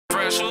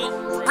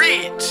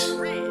Rich.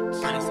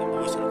 Minus the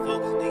bullshit, I'm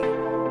focused, nigga.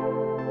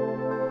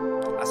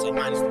 I say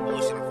minus the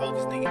bullshit, I'm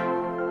focused, nigga.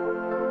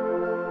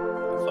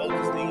 I'm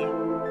focused, nigga.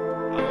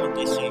 I want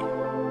this shit.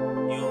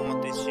 You don't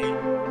want this shit.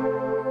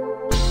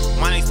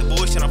 Minus the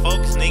bullshit, I'm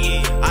focused,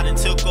 nigga. I done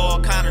took all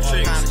kind of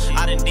tricks.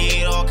 I done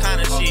did all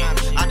kind of shit.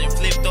 I done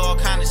flipped all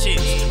kind of shit.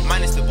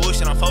 Minus the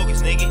bullshit, I'm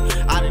focused, nigga.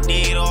 I done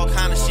did all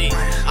kind of shit.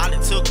 I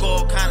done took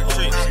all kind of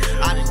tricks.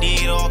 I done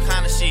did all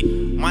kind of shit.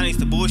 Minus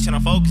the bullshit,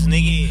 I'm focused,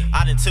 nigga.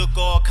 I done took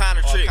all kind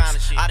of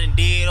tricks. I done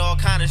did all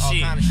kind of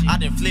shit. I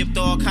done flipped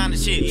all kind of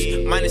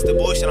shit. Minus the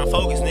bullshit, I'm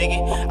focused,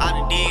 nigga. I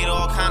done did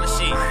all kind of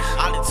shit.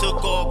 I done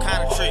took all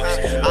kind of tricks.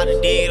 I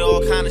done did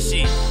all kind of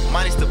shit.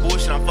 Minus the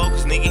bullshit, I'm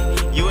focused,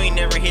 nigga. You ain't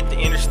never hit the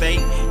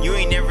interstate. You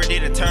ain't never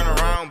did a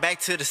turnaround back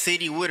to the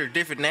city with a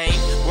different name.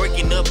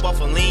 Working up off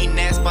a lean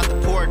ass, about to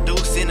pour a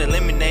deuce in a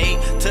lemonade.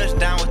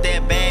 Touchdown with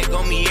that bag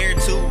on me every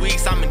 2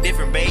 weeks. I'm in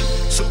different bait.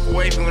 Super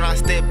wavy when I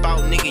step out,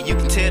 nigga. You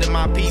can tell that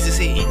my piece is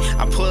hitting.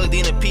 I plugged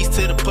in a piece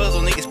to the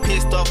puzzle. Niggas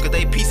pissed off cause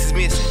they pieces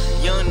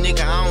missing. Young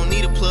nigga, I don't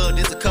need a plug.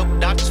 There's a couple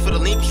doctors for the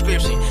lean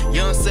prescription.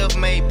 Young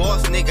self-made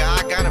boss, nigga.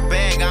 I got a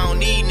bag, I don't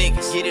need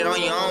niggas. Get it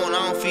on your own,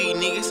 I don't feed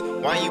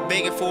niggas. Why you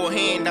begging for a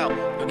handout?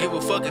 Don't give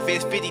a fuck if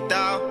it's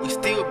 50,000. We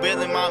still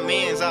bailing my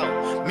mans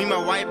out. Me, my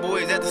white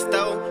boys at the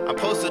store. I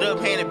posted up,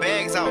 handing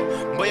bags out.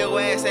 Boy, your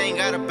ass ain't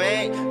got a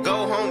bag.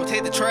 Go home and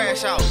take the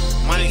trash out.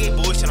 Money is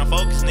bullshit, I'm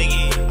focused,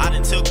 nigga. I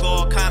done took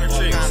all kind of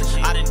tricks.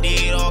 I done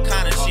did all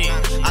kind of shit.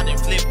 I done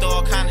flipped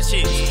all kind of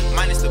shit.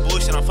 Minus the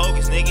bullshit, I'm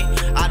focused, nigga.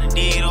 I done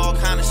did all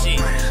kind of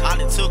shit. I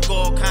done took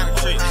all kind of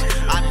tricks.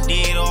 I done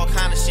did all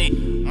kind of shit.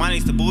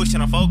 Minus the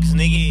bullshit, I'm focused,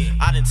 nigga.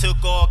 I done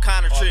took all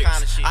kind of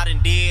tricks. I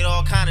done did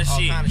all kind of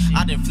shit.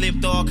 I done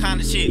flipped all kind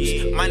of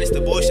shit. Minus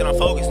the bullshit, I'm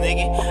focused,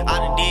 nigga. I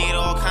done did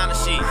all kind of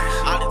shit.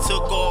 I done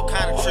took all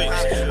kind of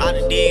tricks. I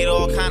done did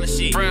all kind of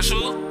shit.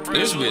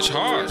 This bitch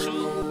hard.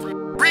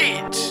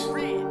 Rich.